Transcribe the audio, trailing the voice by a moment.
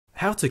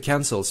How to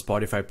cancel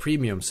Spotify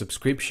Premium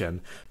subscription.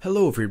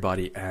 Hello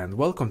everybody and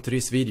welcome to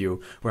this video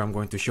where I'm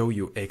going to show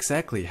you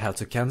exactly how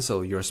to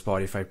cancel your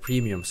Spotify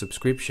Premium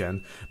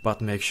subscription,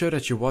 but make sure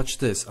that you watch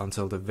this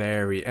until the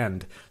very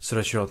end so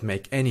that you don't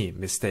make any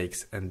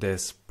mistakes in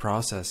this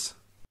process.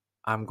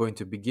 I'm going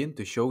to begin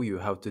to show you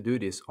how to do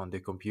this on the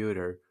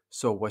computer.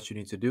 So what you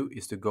need to do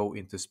is to go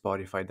into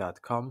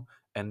spotify.com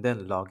and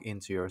then log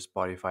into your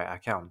Spotify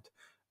account.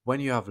 When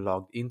you have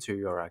logged into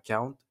your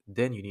account,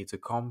 then you need to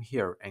come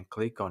here and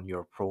click on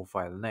your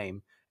profile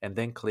name and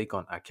then click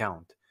on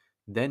account.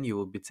 Then you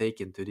will be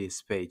taken to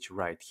this page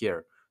right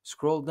here.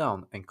 Scroll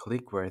down and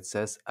click where it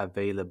says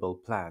available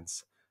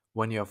plans.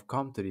 When you have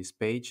come to this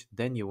page,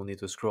 then you will need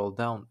to scroll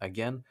down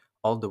again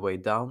all the way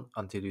down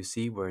until you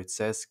see where it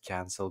says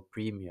cancel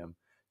premium.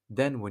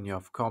 Then when you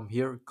have come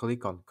here,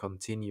 click on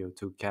continue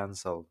to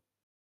cancel.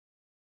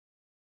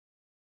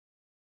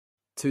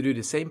 To do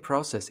the same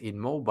process in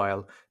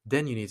mobile,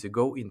 then you need to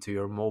go into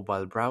your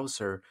mobile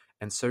browser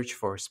and search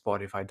for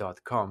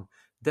spotify.com,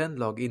 then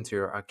log into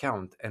your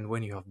account, and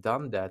when you have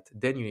done that,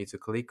 then you need to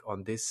click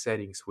on this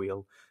settings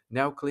wheel.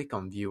 Now click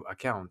on view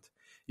account.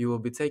 You will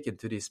be taken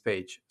to this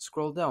page.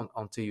 Scroll down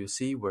until you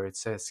see where it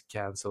says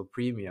cancel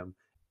premium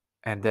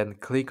and then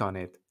click on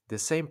it. The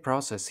same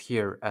process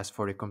here as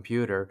for the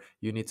computer,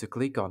 you need to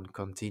click on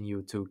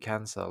continue to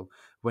cancel.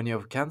 When you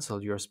have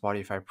canceled your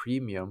Spotify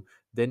Premium,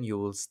 then you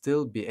will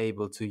still be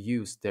able to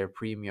use their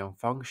premium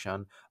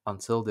function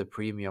until the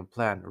premium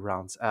plan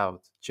runs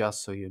out,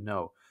 just so you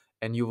know.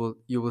 And you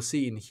will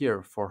see in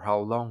here for how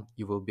long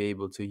you will be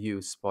able to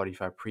use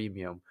Spotify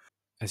Premium.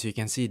 As you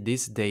can see,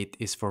 this date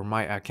is for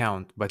my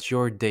account, but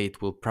your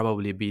date will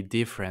probably be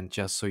different,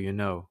 just so you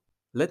know.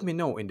 Let me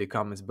know in the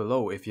comments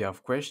below if you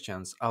have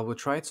questions. I will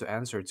try to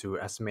answer to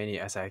as many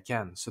as I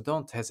can, so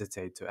don't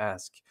hesitate to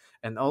ask.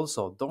 And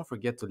also, don't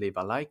forget to leave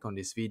a like on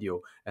this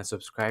video and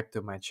subscribe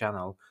to my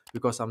channel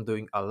because I'm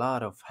doing a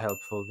lot of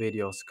helpful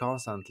videos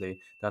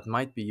constantly that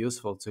might be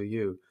useful to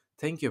you.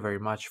 Thank you very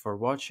much for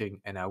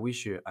watching and I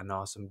wish you an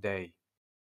awesome day.